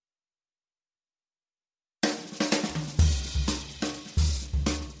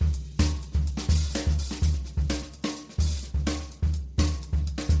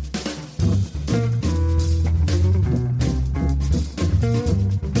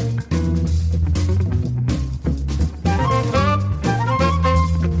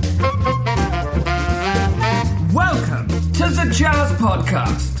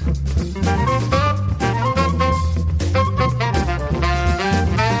Podcast.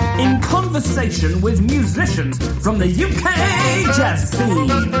 In conversation with musicians from the UK jazz scene.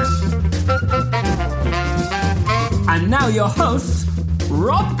 And now your hosts,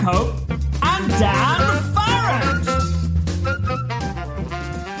 Rob Cope and Dan Farrant.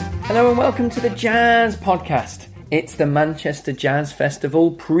 Hello and welcome to the Jazz Podcast. It's the Manchester Jazz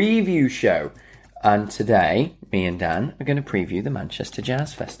Festival preview show. And today, me and Dan are going to preview the Manchester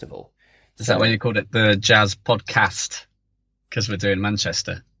Jazz Festival. Is that why you called it the Jazz Podcast? Because we're doing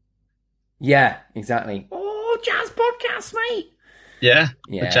Manchester. Yeah, exactly. Oh, Jazz Podcast, mate! Yeah.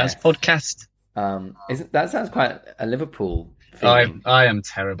 The Jazz Podcast. That sounds quite a Liverpool thing. I am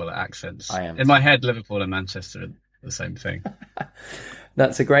terrible at accents. I am. In my head, Liverpool and Manchester are the same thing.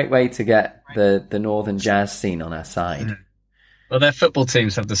 That's a great way to get the northern jazz scene on our side. Mm. Well, their football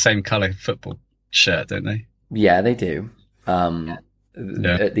teams have the same colour football shirt, don't they? Yeah, they do.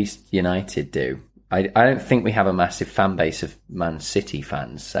 At least United do. I don't think we have a massive fan base of Man City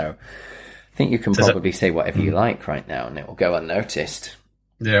fans, so I think you can probably say whatever you like right now and it will go unnoticed.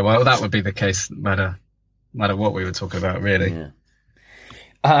 Yeah, well, that would be the case no matter what we were talking about, really.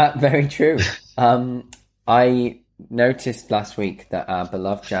 Yeah. Very true. I noticed last week that our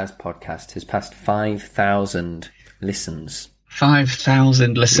beloved Jazz Podcast has passed 5,000 listens.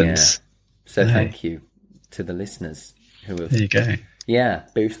 5,000 listens. Yeah. So thank you to the listeners who have... There you go. Yeah,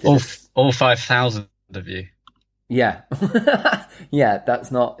 boosted all 5,000 of you. Yeah. Yeah, that's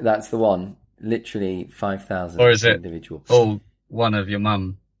the one. Literally 5,000 or is it individual. All one of your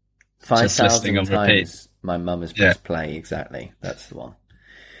mum 5,000 on times repeat. My mum has pressed play, exactly. That's the one.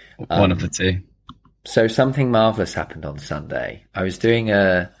 One of the two. So something marvellous happened on Sunday. I was doing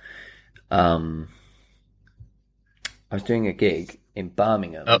a gig in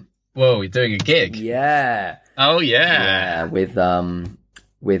Birmingham. Oh, whoa, you're doing a gig? Yeah. Oh, yeah. Yeah,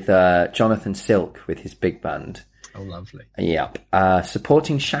 with Jonathan Silk with his big band. Oh, lovely. Yep.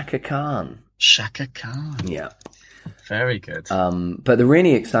 Supporting Shaka Khan. Shaka Khan. Yeah. Very good. But the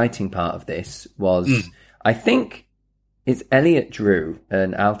really exciting part of this was, I think it's Elliot Drew,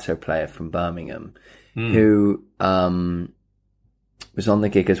 an alto player from Birmingham, who was on the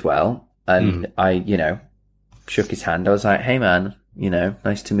gig as well. And I, shook his hand. I was like, hey, man,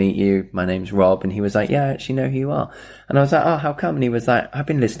 nice to meet you. My name's Rob. And he was like, yeah, I actually know who you are. And I was like, oh, how come? And he was like, I've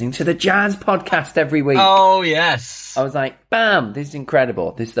been listening to the Jazz Podcast every week. Oh, yes. I was like, bam, this is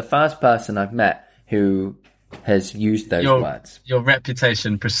incredible. This is the first person I've met who has used those words. Your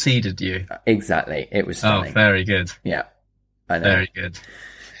reputation preceded you. Exactly. It was stunning. Oh, very good. Yeah, I know. Very good.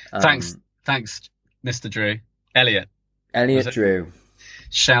 Thanks, Mr. Drew. Elliot Drew.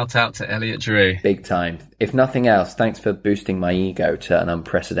 Shout out to Elliot Drew. Big time. If nothing else, thanks for boosting my ego to an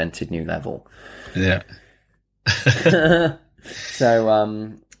unprecedented new level. Yeah.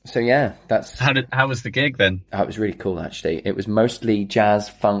 So yeah, that's... How was the gig then? It was really cool, actually. It was mostly jazz,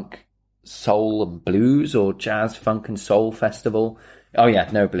 funk, soul and blues, or jazz, funk and soul festival. Oh yeah,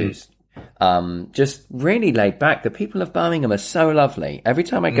 no blues. Just really laid back. The people of Birmingham are so lovely. Every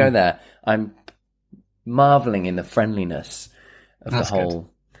time I go there, I'm marveling in the friendliness of the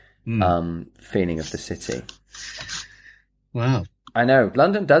whole feeling of the city. Wow. I know.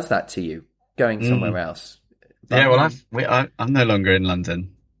 London does that to you, going somewhere else. Yeah, well, I'm no longer in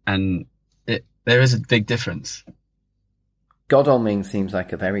London, and there is a big difference. Godalming seems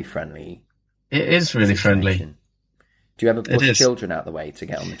like a very friendly... It is really friendly. Do you ever push children out the way to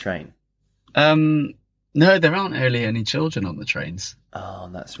get on the train? No, there aren't really any children on the trains. Oh,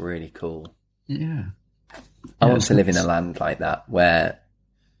 that's really cool. Yeah. I want to live in a land like that where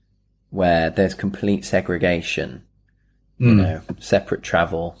there's complete segregation, separate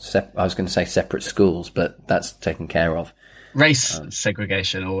travel. I was going to say separate schools, but that's taken care of. Race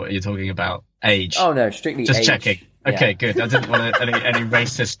segregation, or are you talking about age? Oh no, strictly just age. Checking. Okay, good. I didn't want any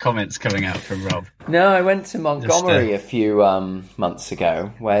racist comments coming out from Rob. No, I went to Montgomery a few months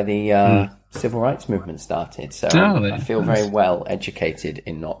ago, where the civil rights movement started. So I feel very well educated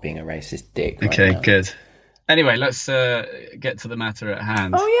in not being a racist dick. Okay, now. Good. Anyway, let's get to the matter at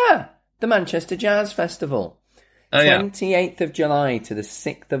hand. Oh yeah, the Manchester Jazz Festival. 28th of July to the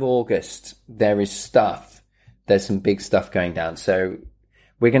 6th of August. There is stuff. There's some big stuff going down. So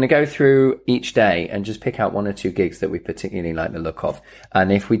we're going to go through each day and just pick out one or two gigs that we particularly like the look of.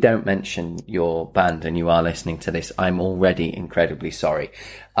 And if we don't mention your band and you are listening to this, I'm already incredibly sorry.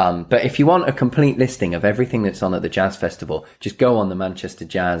 But if you want a complete listing of everything that's on at the Jazz Festival, just go on the Manchester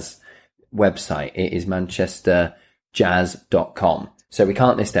Jazz website. It is manchesterjazz.com. So we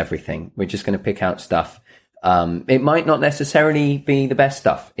can't list everything. We're just going to pick out stuff. It might not necessarily be the best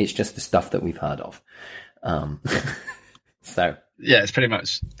stuff. It's just the stuff that we've heard of. So Yeah, it's pretty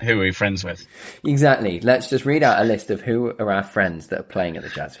much who we're friends with. Exactly. Let's just read out a list of who are our friends that are playing at the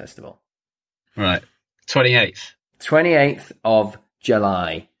Jazz Festival. Right. 28th. 28th of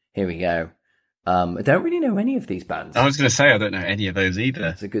July. Here we go. I don't really know any of these bands. I was going to say I don't know any of those either.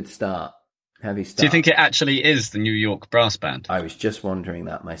 It's a good start. Heavy start. Do you think it actually is the New York Brass Band? I was just wondering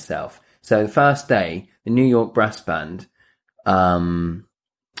that myself. So the first day, the New York Brass Band,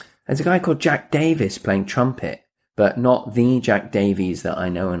 there's a guy called Jack Davis playing trumpet, but not the Jack Davies that I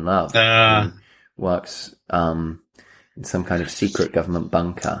know and love. Who works in some kind of secret government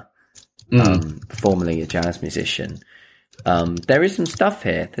bunker, formerly a jazz musician. There is some stuff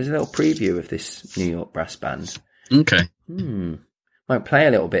here. There's a little preview of this New York Brass Band. Okay. Might play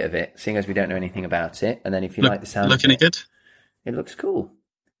a little bit of it, seeing as we don't know anything about it. And then if you like the sound look any good? It looks cool.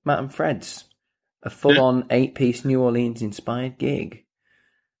 Matt and Fred's. A full-on 8-piece New Orleans-inspired gig.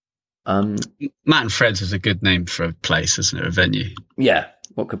 Matt and Fred's is a good name for a place, isn't it? A venue. Yeah.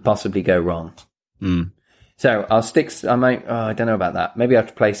 What could possibly go wrong? So I'll stick... I don't know about that. Maybe I have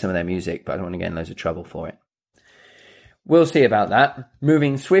to play some of their music, but I don't want to get in loads of trouble for it. We'll see about that.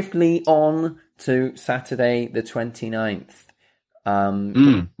 Moving swiftly on to Saturday the 29th.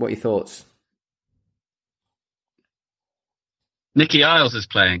 What are your thoughts? Nicky Isles is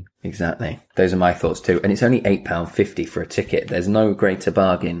playing. Exactly. Those are my thoughts too. And it's only £8.50 for a ticket. There's no greater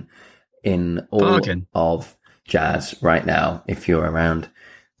bargain in all of jazz right now, if you're around,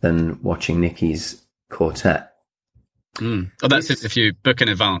 than watching Nicky's quartet. Oh, that's it. If you book in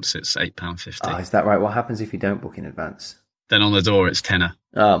advance, it's £8.50. Oh, is that right? What happens if you don't book in advance? Then on the door, it's tenner.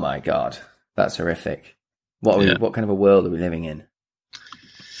 Oh my God. That's horrific. What kind of a world are we living in?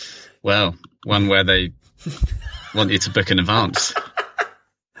 Well, one where they want you to book in advance.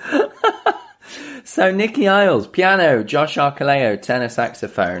 So Nicky Isles, piano, Josh Arcoleo, tenor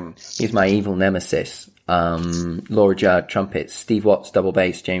saxophone. He's my evil nemesis. Laura Judd, trumpets, Steve Watts, double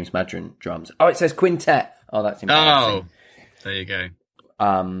bass, James Madron, drums. Oh, it says quintet. Oh, that's embarrassing. Oh, there you go.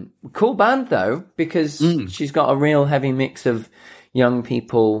 Cool band though, because she's got a real heavy mix of young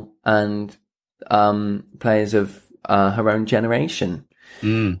people and players of her own generation.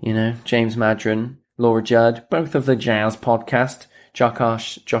 You know, James Madron, Laura Judd, both of the Jazz Podcast.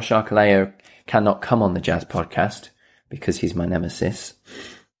 Josh Arcoleo cannot come on the Jazz Podcast because he's my nemesis.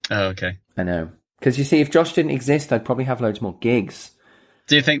 Oh, okay. I know. Because you see, if Josh didn't exist, I'd probably have loads more gigs.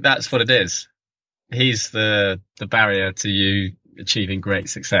 Do you think that's what it is? He's the barrier to you achieving great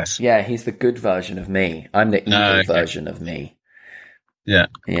success. Yeah, he's the good version of me. I'm the evil version of me. Yeah.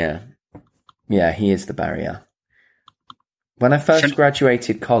 Yeah, he is the barrier. When I first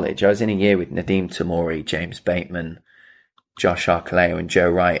graduated college, I was in a year with Nadeem Tamori, James Bateman, Josh Arcoleo and Joe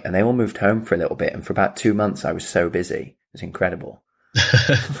Wright, and they all moved home for a little bit. And for about 2 months, I was so busy. It was incredible.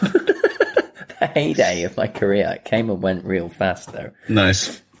 The heyday of my career. It came and went real fast, though.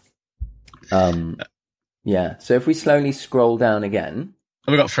 Nice. Yeah. So if we slowly scroll down again.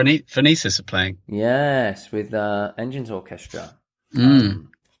 Oh, we've got Phonesis are playing. Yes, with Engines Orchestra.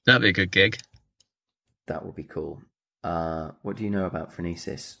 That'd be a good gig. That would be cool. What do you know about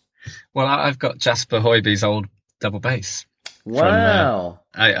Phonesis? Well, I've got Jasper Hoyby's old double bass. Wow.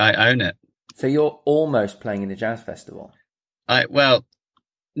 I own it. So you're almost playing in the Jazz Festival?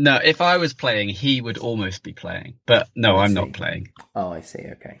 No, if I was playing, he would almost be playing. But no, I'm not playing. Oh, I see.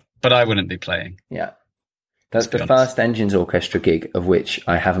 Okay. But I wouldn't be playing. Yeah. That's the first Engines Orchestra gig of which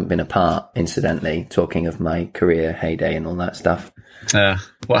I haven't been a part, incidentally, talking of my career heyday and all that stuff.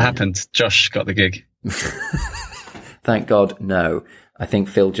 What happened? Josh got the gig. Thank God, no. I think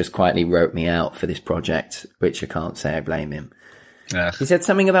Phil just quietly wrote me out for this project, which I can't say I blame him. He said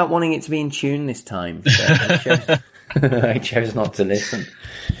something about wanting it to be in tune this time. So I chose not to listen.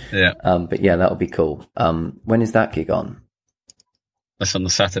 Yeah. But yeah, that'll be cool. When is that gig on? That's on the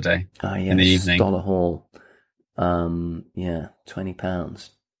Saturday. Oh, yeah. In the evening. Dollar Hall. Yeah, £20.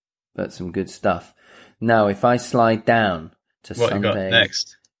 But some good stuff. Now, if I slide down to what Sunday. You got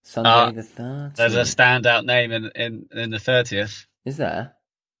next? Sunday the 30th. There's a standout name in the 30th. Is there?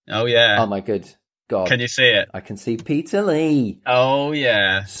 Oh, yeah. Oh, my good God. Can you see it? I can see Peter Lee. Oh,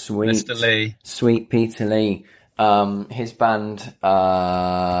 yeah. Sweet. Mr. Lee. Sweet Peter Lee. His band...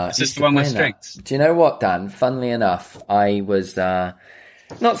 Is this the one with strings? Do you know what, Dan? Funnily enough, I was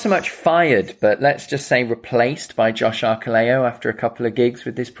not so much fired, but let's just say replaced by Josh Arcoleo after a couple of gigs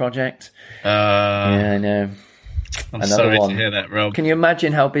with this project. Yeah, I know. I'm sorry to hear that, Rob. Can you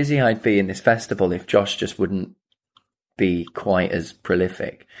imagine how busy I'd be in this festival if Josh just wouldn't be quite as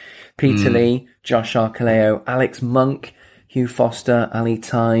prolific? Peter Lee, Josh Arcoleo, Alex Monk, Hugh Foster, Ali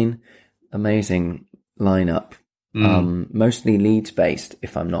Tyne. Amazing lineup. Mostly Leeds based,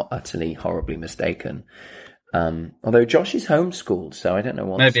 if I'm not utterly horribly mistaken. Although Josh is homeschooled, so I don't know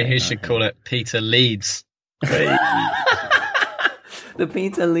what. Maybe he should call it Peter Leeds. The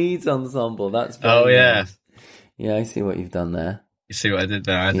Peter Leeds Ensemble. That's nice. Yeah, I see what you've done there. You see what I did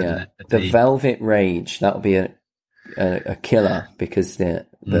there? The Velvet Rage. That'll be a killer because the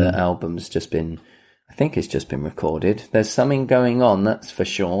album's just been. I think it's just been recorded. There's something going on, that's for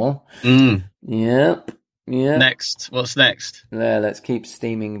sure. Yep. Next, what's next? Let's keep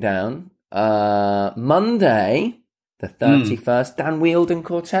steaming down. Monday, the 31st, Dan Wheeldon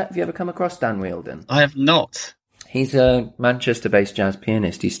Quartet. Have you ever come across Dan Wheeldon? I have not. He's a Manchester-based jazz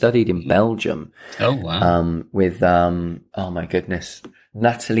pianist. He studied in Belgium. Oh, wow. With, oh my goodness,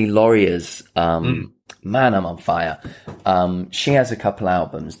 Natalie Laurier's, man, I'm on fire. She has a couple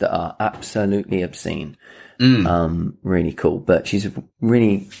albums that are absolutely obscene. Really cool. But she's a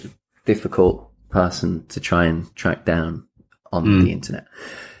really difficult person to try and track down on the internet.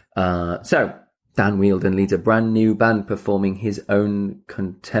 So Dan Wheeldon leads a brand new band performing his own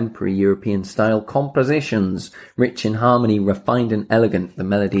contemporary European style compositions, rich in harmony, refined and elegant. The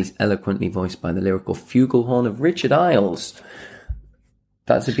melodies eloquently voiced by the lyrical flugelhorn of Richard Isles.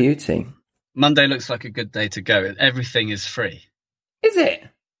 That's a beauty. Monday looks like a good day to go. Everything is free. Is it?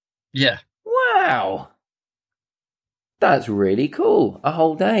 Yeah. Wow. That's really cool. A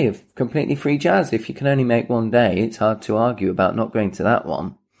whole day of completely free jazz. If you can only make one day, it's hard to argue about not going to that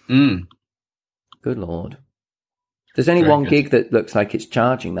one. Good Lord. There's only one gig that looks like it's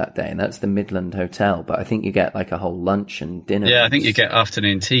charging that day, and that's the Midland Hotel. But I think you get like a whole lunch and dinner. Yeah, I think you get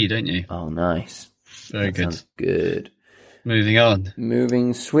afternoon tea, don't you? Oh, nice. Very good. Sounds good. Moving on.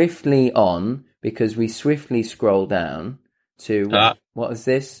 Moving swiftly on, because we swiftly scroll down to, what is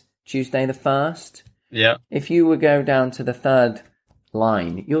this? Tuesday the 1st? Yeah. If you would go down to the third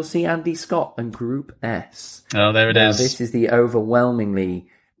line, you'll see Andy Scott and Group S. Oh, there it is. This is the overwhelmingly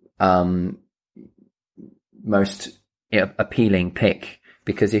most appealing pick,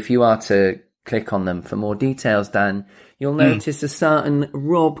 because if you are to click on them for more details, Dan, you'll notice a certain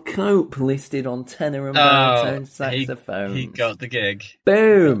Rob Cope listed on tenor and baritone saxophone. He got the gig.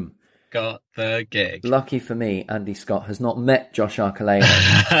 Boom! Got the gig. Lucky for me, Andy Scott has not met Josh Arcoleo,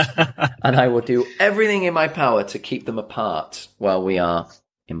 and I will do everything in my power to keep them apart while we are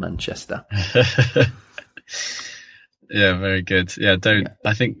in Manchester. Yeah, very good. Yeah,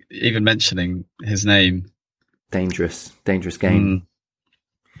 I think even mentioning his name. Dangerous game.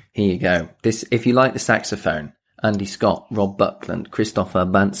 Here you go. If you like the saxophone, Andy Scott, Rob Buckland, Christoph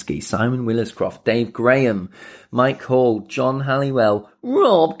Urbanski, Simon Willerscroft, Dave Graham, Mike Hall, John Halliwell,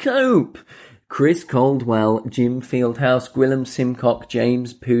 Rob Cope, Chris Caldwell, Jim Fieldhouse, Gwilym Simcock,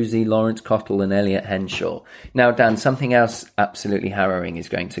 James Pusey, Lawrence Cottle, and Elliot Henshaw. Now, Dan, something else absolutely harrowing is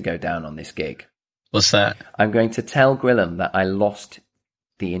going to go down on this gig. What's that? I'm going to tell Gwilym that I lost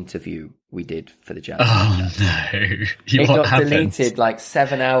the interview we did for the jazz. Oh, no. It got deleted like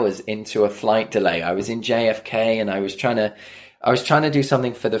 7 hours into a flight delay. I was in JFK and I was trying to do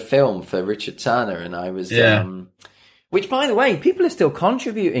something for the film for Richard Turner, and I was, which by the way, people are still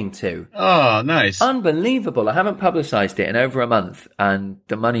contributing to. Oh, nice. Unbelievable. I haven't publicized it in over a month and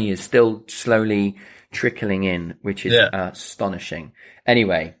the money is still slowly trickling in, which is astonishing.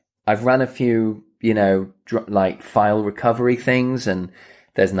 Anyway, I've run a few, like file recovery things, and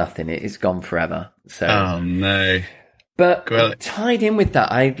there's nothing. It's gone forever. So. Oh, no. But tied in with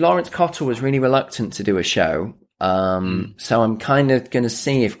that, Lawrence Cottle was really reluctant to do a show. So I'm kind of going to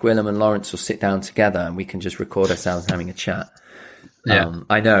see if Gwilym and Lawrence will sit down together and we can just record ourselves having a chat. Yeah.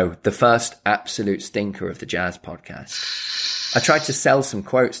 I know, the first absolute stinker of the Jazz podcast. I tried to sell some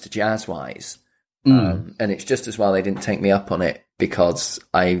quotes to Jazzwise, and it's just as well they didn't take me up on it, because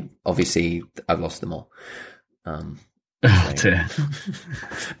I've lost them all. Oh, dear.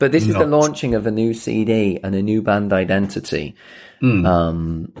 But this is the launching of a new CD and a new band identity.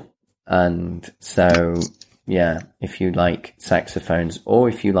 And so, yeah, if you like saxophones, or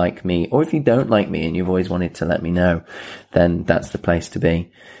if you like me, or if you don't like me and you've always wanted to let me know, then that's the place to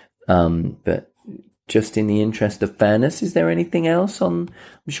be. But just in the interest of fairness, is there anything else on?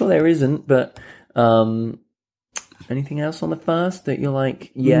 I'm sure there isn't, but anything else on the first that you're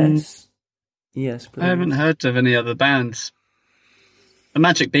like, yes? Yes, please. I haven't heard of any other bands. The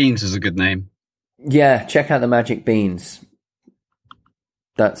Magic Beans is a good name. Yeah, check out the Magic Beans.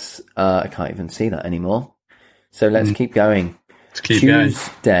 That's I can't even see that anymore. So let's keep going.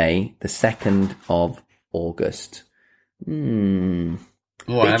 Tuesday, the 2nd of August. Bitch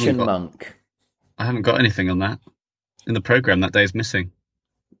and Monk. I haven't got anything on that. In the programme, that day is missing.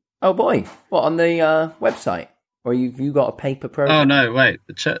 Oh boy. What, on the website? Or you got a paper programme? Oh no, wait.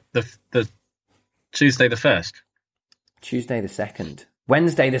 The Tuesday the 1st. Tuesday the 2nd.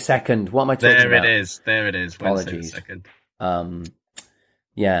 Wednesday the 2nd. What am I talking about? There it is. Apologies. Wednesday the 2nd.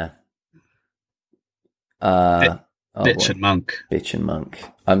 Yeah. Bitch and Monk. Bitch and Monk.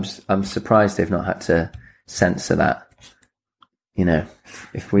 I'm surprised they've not had to censor that. You know,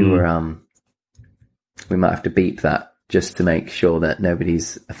 if we were, we might have to beep that just to make sure that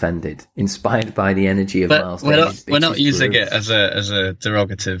nobody's offended. Inspired by the energy of Miles Davis. We're not using it as a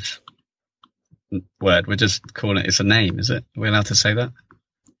derogative word. We're just calling it's a name, is it? Are we allowed to say that?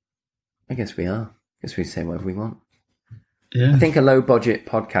 I guess we are. I guess we say whatever we want. Yeah. I think a low budget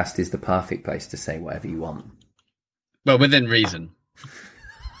podcast is the perfect place to say whatever you want. Well, within reason.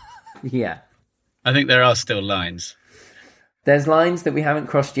 Yeah. I think there are still lines. There's lines that we haven't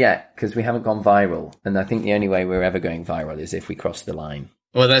crossed yet because we haven't gone viral. And I think the only way we're ever going viral is if we cross the line.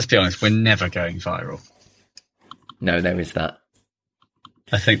 Well, let's be honest. We're never going viral. No, there is that.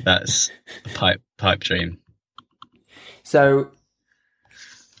 I think that's a pipe dream. So,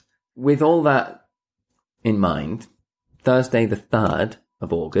 with all that in mind, Thursday the 3rd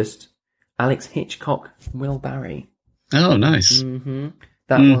of August, Alex Hitchcock, Will Barry. Oh, nice. Mm-hmm.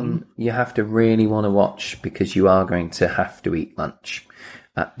 That one you have to really want to watch because you are going to have to eat lunch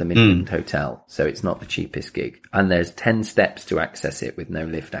at the Midland Hotel. So it's not the cheapest gig. And there's 10 steps to access it with no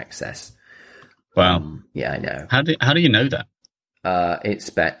lift access. Wow. Yeah, I know. How do you know that? It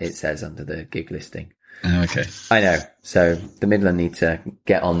says under the gig listing. Oh, okay. I know. So the Midland need to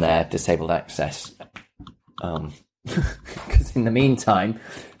get on their disabled access. Because in the meantime,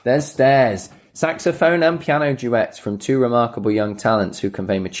 there's stairs. Saxophone and piano duets from two remarkable young talents who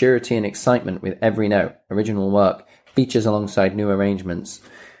convey maturity and excitement with every note. Original work features alongside new arrangements.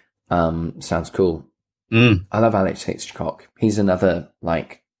 Sounds cool. I love Alex Hitchcock. He's another,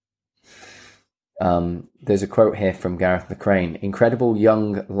 there's a quote here from Gareth McCrane. Incredible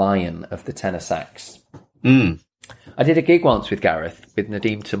young lion of the tenor sax. I did a gig once with Gareth, with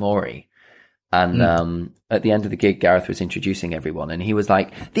Nadim Tamori. And at the end of the gig, Gareth was introducing everyone, and he was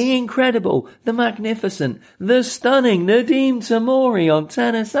like, the incredible, the magnificent, the stunning Nadim Tamori on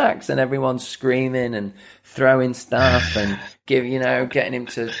tenor sax, and everyone's screaming and throwing stuff and getting him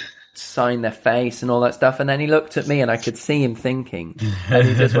to sign their face and all that stuff. And then he looked at me, and I could see him thinking, and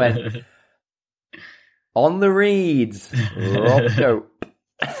he just went, on the reeds, Rob Dope.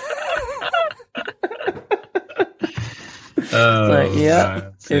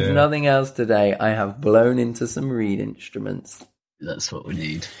 If nothing else today, I have blown into some reed instruments. That's what we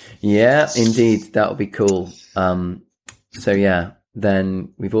need. Yeah, indeed. That'll be cool. Then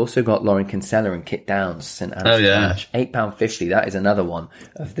we've also got Lauren Kinsella and Kit Downs, St. Anne's Church. £8.50. That is another one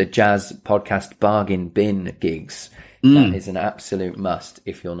of the jazz podcast bargain bin gigs. That is an absolute must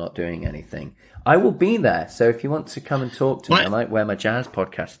if you're not doing anything. I will be there. So if you want to come and talk to me, I might wear my jazz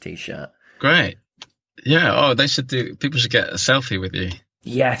podcast t-shirt. Great. Yeah. Oh, people should get a selfie with you.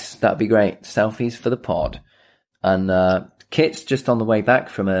 Yes, that'd be great. Selfies for the pod. And Kit's just on the way back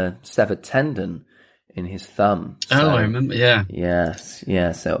from a severed tendon in his thumb. So, I remember. Yeah. Yes.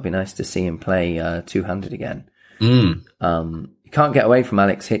 So it'll be nice to see him play two-handed again. You can't get away from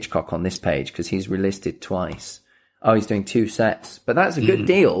Alex Hitchcock on this page because he's relisted twice. Oh, he's doing 2 sets. But that's a good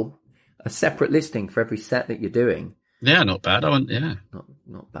deal. A separate listing for every set that you're doing. Yeah, not bad.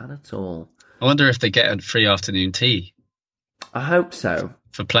 Not bad at all. I wonder if they get a free afternoon tea. I hope so.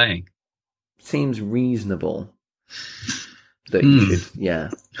 For playing. Seems reasonable that you should,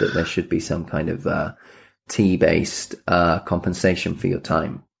 that there should be some kind of tea-based compensation for your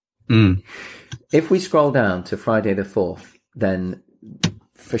time. If we scroll down to Friday the 4th, then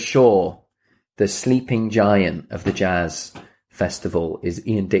for sure the sleeping giant of the jazz festival is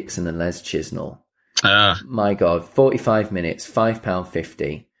Ian Dixon and Les Chisnell. My God, 45 minutes,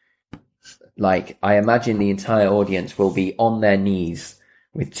 £5.50. I imagine the entire audience will be on their knees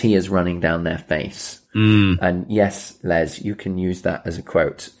with tears running down their face. And yes, Les, you can use that as a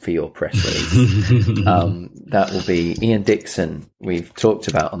quote for your press release. That will be Ian Dixon. We've talked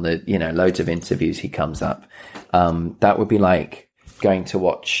about on the, loads of interviews he comes up. That would be like going to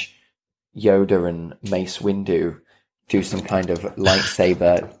watch Yoda and Mace Windu do some kind of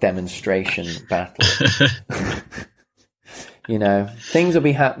lightsaber demonstration battle. Things will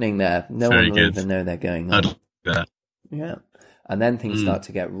be happening there. No one will even know they're going on. Yeah. And then things start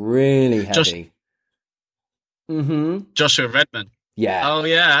to get really heavy. Joshua Redman. Yeah. Oh,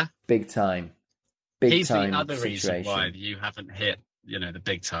 yeah. Big time. He's time the other situation. Reason why you haven't hit, the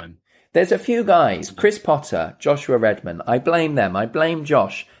big time. There's a few guys, Chris Potter, Joshua Redman. I blame them. I blame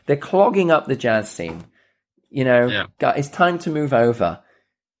Josh. They're clogging up the jazz scene. It's time to move over,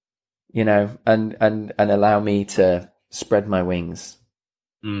 and allow me to spread my wings.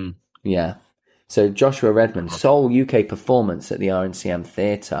 Yeah. So Joshua Redmond, sole UK performance at the RNCM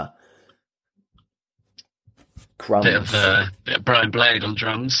Theatre. Crumbs. Bit of Brian Blade on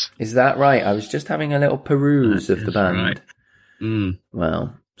drums. Is that right? I was just having a little peruse of the band. Right. Mm.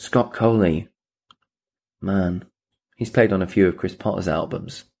 Wow. Scott Coley. Man. He's played on a few of Chris Potter's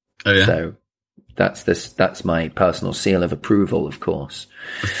albums. Oh, yeah? So that's my personal seal of approval, of course.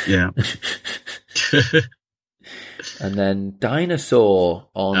 Yeah. And then Dinosaur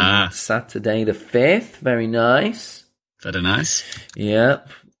on Saturday the 5th. Very nice. Very nice. Yep.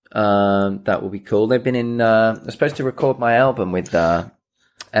 That will be cool. They've been in... I'm supposed to record my album with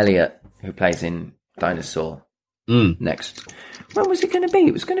Elliot, who plays in Dinosaur, next... When was it going to be?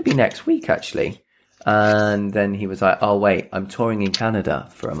 It was going to be next week, actually. And then he was like, oh, wait, I'm touring in Canada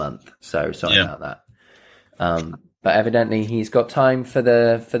for a month. So sorry about that. But evidently he's got time for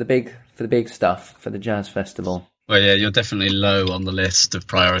the big stuff, for the jazz festival. Well, yeah, you're definitely low on the list of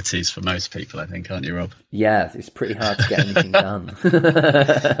priorities for most people, I think, aren't you, Rob? Yeah, it's pretty hard to get anything done.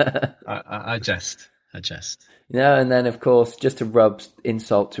 I jest. And then, of course, just to rub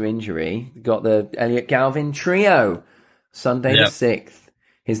insult to injury, got the Elliot Galvin Trio, Sunday the 6th.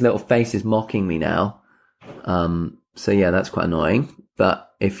 His little face is mocking me now. So, yeah, that's quite annoying.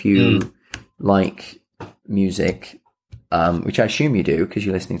 But if you like music, which I assume you do because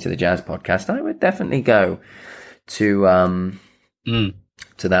you're listening to the Jazz Podcast, I would definitely go to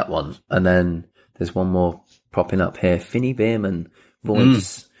that one. And then there's one more popping up here. Finney Bierman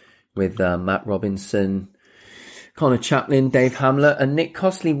voice with Matt Robinson, Connor Chaplin, Dave Hamlet, and Nick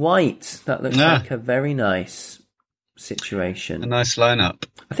Costley-White. That looks like a very nice situation. A nice lineup.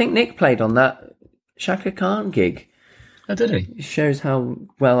 I think Nick played on that Shaka Khan gig. Oh, did he? It shows how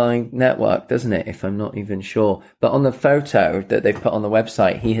well I network, doesn't it? If I'm not even sure. But on the photo that they've put on the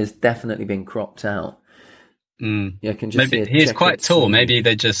website, he has definitely been cropped out. You can just maybe see he is quite tall. Maybe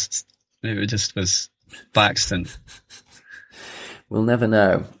it just was by accident. We'll never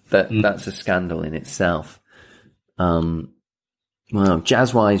know. But that's a scandal in itself. Wow,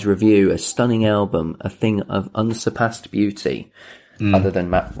 Jazzwise review, a stunning album, a thing of unsurpassed beauty, other than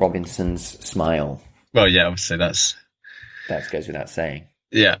Matt Robinson's smile. Well, yeah, obviously that goes without saying.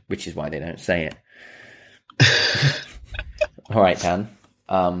 Yeah. Which is why they don't say it. All right, Dan.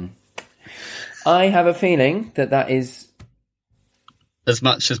 I have a feeling that is... as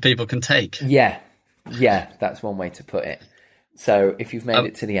much as people can take. Yeah, that's one way to put it. So if you've made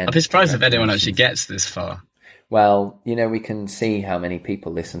it to the end... I'd be surprised if anyone actually gets this far. Well, we can see how many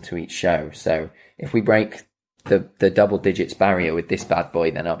people listen to each show. So if we break the double digits barrier with this bad boy,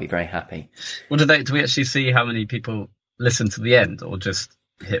 then I'll be very happy. Well, do we actually see how many people listen to the end, or just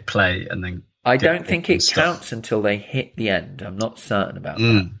hit play and then... I don't think it counts until they hit the end. I'm not certain about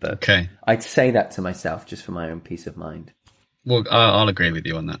that. But okay. I'd say that to myself just for my own peace of mind. Well, I'll agree with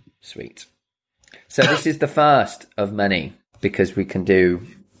you on that. Sweet. So this is the first of many, because we can do,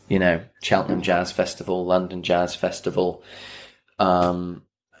 Cheltenham Jazz Festival, London Jazz Festival, and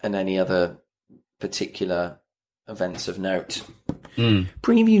any other particular events of note.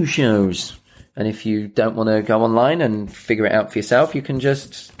 Preview shows. And if you don't want to go online and figure it out for yourself, you can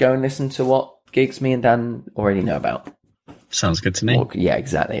just go and listen to what gigs me and Dan already know about. Sounds good to me. Yeah,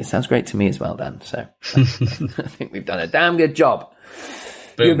 exactly. It sounds great to me as well, Dan. So I think we've done a damn good job.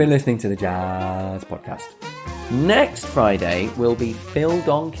 Boom. You've been listening to the Jazz Podcast. Next Friday will be Phil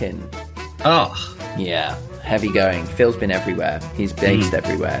Donkin. Oh. Yeah, heavy going. Phil's been everywhere. He's based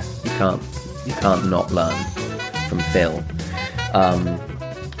everywhere. You can't not learn from Phil.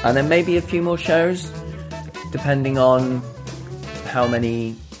 And then maybe a few more shows, depending on how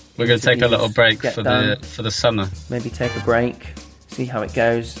many. We're going to take a little break for the summer. Maybe take a break, see how it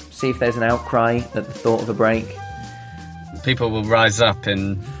goes, see if there's an outcry at the thought of a break. People will rise up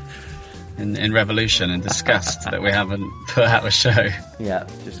in revolution and disgust that we haven't put out a show. Yeah,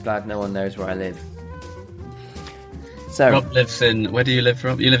 just glad no one knows where I live. So Rob lives in... Where do you live,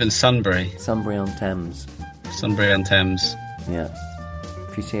 Rob? You live in Sunbury. Sunbury-on-Thames. Sunbury-on-Thames. Yeah.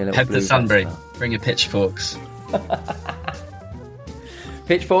 If you see a little head blue to Sunbury. Vesta. Bring your pitchforks.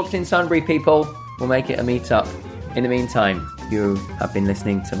 Pitchforks in Sunbury, people. We'll make it a meet-up. In the meantime, you have been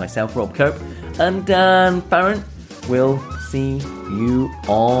listening to myself, Rob Cope, and Dan Farron. We'll see you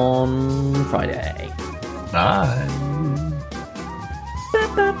on Friday. Bye.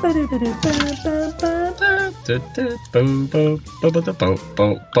 Boom, boom, boom, boom, boom,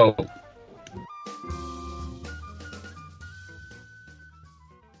 boom, boom.